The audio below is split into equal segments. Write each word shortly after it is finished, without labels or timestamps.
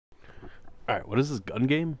Alright, what is this gun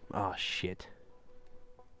game? Oh shit.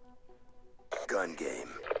 Gun game.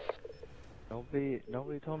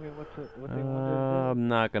 Nobody told me what they wanted to do. I'm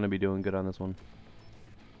not gonna be doing good on this one.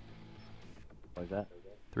 Like that?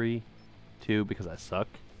 3, 2, because I suck.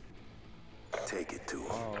 Take it to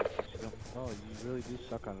him. Oh, you really do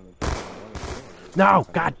suck on the. No!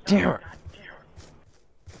 God damn it!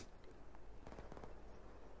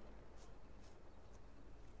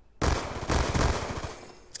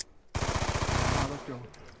 Let's go.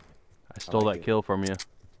 I stole that kill from you.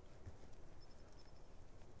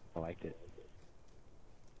 I liked it.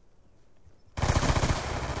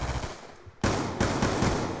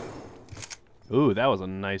 Ooh, that was a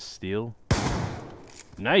nice steal.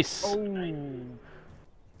 Nice! Oh.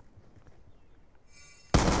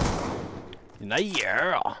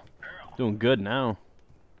 Yeah! Doing good now.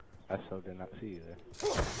 I so did not see you there.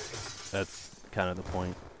 That's kind of the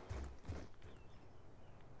point.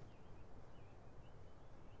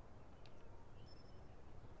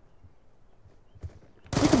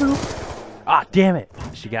 Ah, damn it!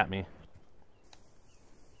 She got me.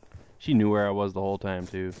 She knew where I was the whole time,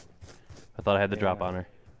 too. I thought I had the drop on her.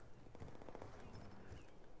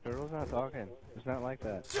 Turtle's not talking. It's not like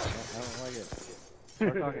that. I don't like it.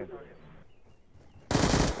 Start talking.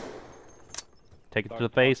 Take it to the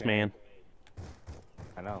face, man.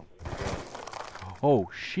 I know. Oh,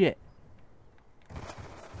 shit.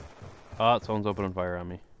 Oh, someone's opening fire on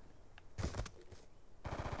me.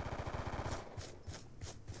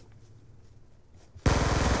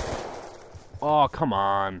 Oh, come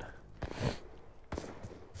on.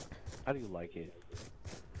 How do you like it?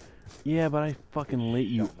 Yeah, but I fucking lit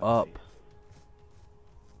you up.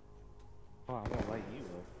 Oh, I'm gonna light you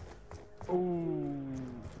up. Oh.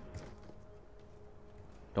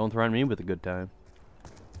 Don't threaten me with a good time.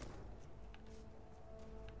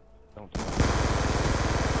 Don't.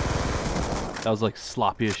 That was like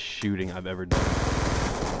sloppiest shooting I've ever done.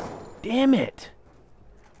 Damn it!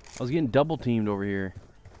 I was getting double teamed over here.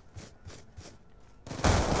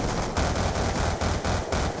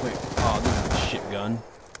 Wait, oh, this is a shit gun.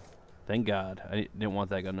 Thank God. I didn't want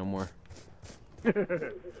that gun no more.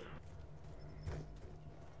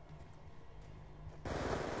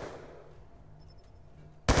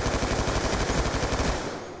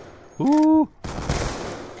 Ooh!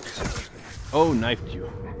 Oh, knifed you.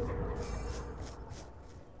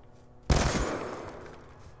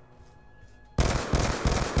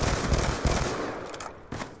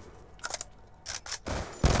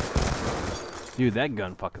 Dude, that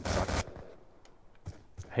gun fucking sucks.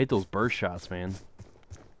 I hate those burst shots, man.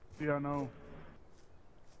 Yeah, I know.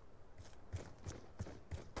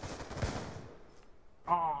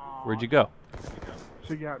 Oh. Where'd you go?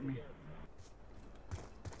 She got me.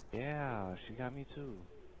 Yeah, she got me too.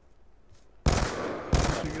 She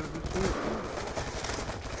got this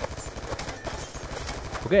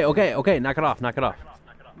Okay, okay, okay, knock it off, knock it off.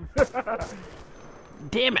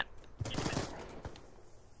 Damn it!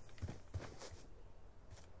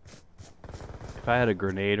 If I had a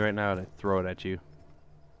grenade right now, I'd throw it at you.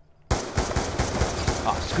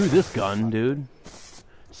 Oh, screw this gun, dude.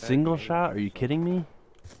 Single shot? Are you kidding me?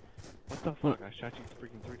 What the fuck? I shot you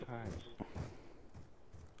freaking 3 times.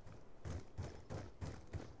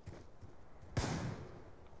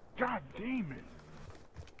 God damn it.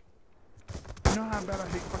 You know how bad I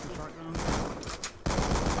hate fucking shotguns?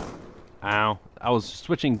 Ow. I was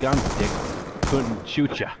switching guns, dick. Couldn't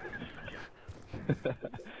shoot ya.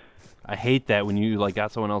 I hate that when you like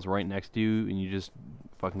got someone else right next to you and you just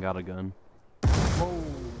fucking got a gun. Whoa.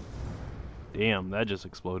 Damn, that just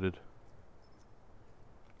exploded.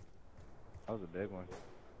 That was a big one.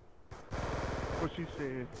 What she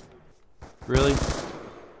said. Really?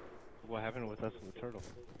 What happened with us with the turtle?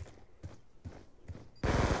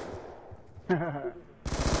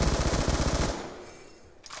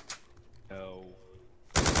 No.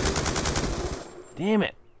 Damn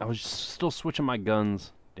it. I was still switching my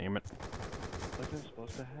guns. Damn it. What's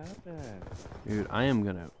supposed to happen? Dude, I am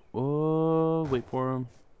gonna... Oh, wait for him.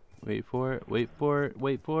 Wait for it, wait for it,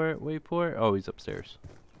 wait for it, wait for it. Oh, he's upstairs.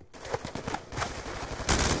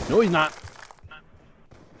 No, he's not.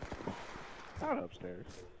 Not upstairs.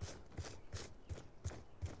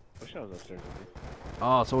 Wish I was upstairs with you.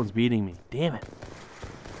 Oh, someone's beating me. Damn it.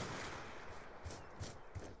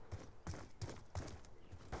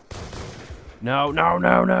 No, no,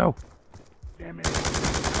 no, no. Damn it.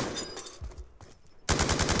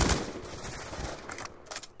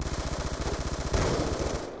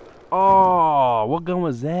 Oh, what gun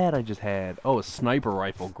was that I just had? Oh, a sniper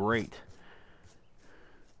rifle. Great.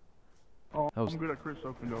 Oh, That was- I'm good at Chris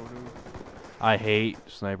open though, dude. I hate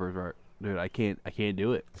snipers, dude. I can't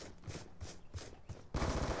do it.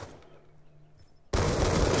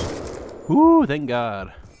 Woo, thank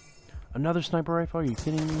God. Another sniper rifle? Are you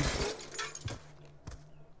kidding me?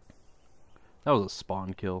 That was a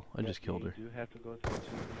spawn kill. I just killed her. You do have to go through 2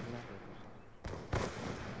 levels.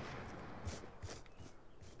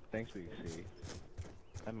 Thanks, Big C.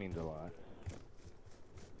 That means a lot.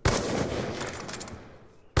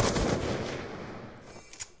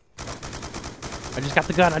 I just got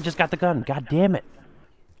the gun. I just got the gun. God damn it.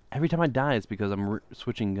 Every time I die, it's because I'm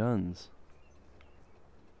switching guns.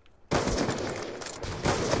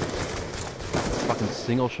 Fucking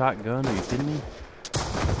single shot gun. Are you kidding me?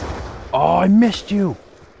 Oh, I missed you.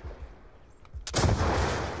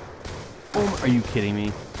 Oh, are you kidding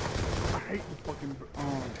me? I hate the fucking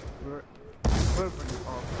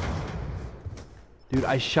Dude,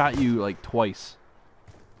 I shot you like twice.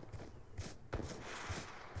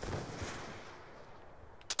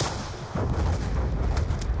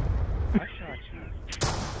 I shot you.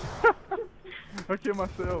 I killed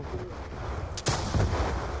myself.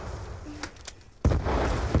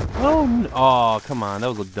 Oh, no. Oh, come on. That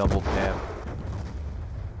was a double tap.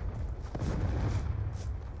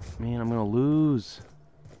 Man, I'm gonna lose.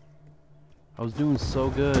 I was doing so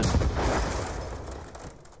good.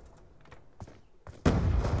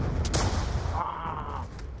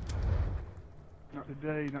 Not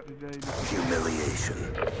today, not today, not today.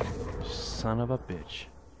 Humiliation. Son of a bitch.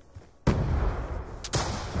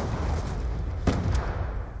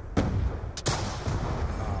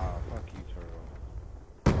 Ah, fuck you, Turtle.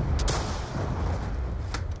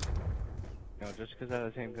 You know, just because I have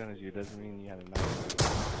the same gun as you doesn't mean you have a knife.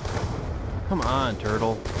 Come on,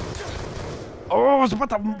 turtle. Oh, I was about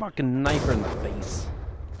to fucking knife her in the face.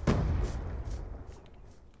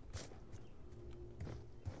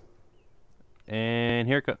 And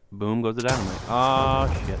here it goes. Boom goes the dynamite. Oh,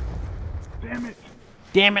 shit. Damn it!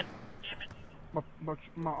 Damn it. My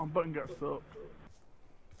button got stuck.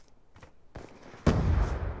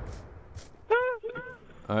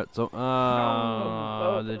 Alright, so,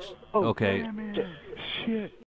 No. okay. Damn it! Shit.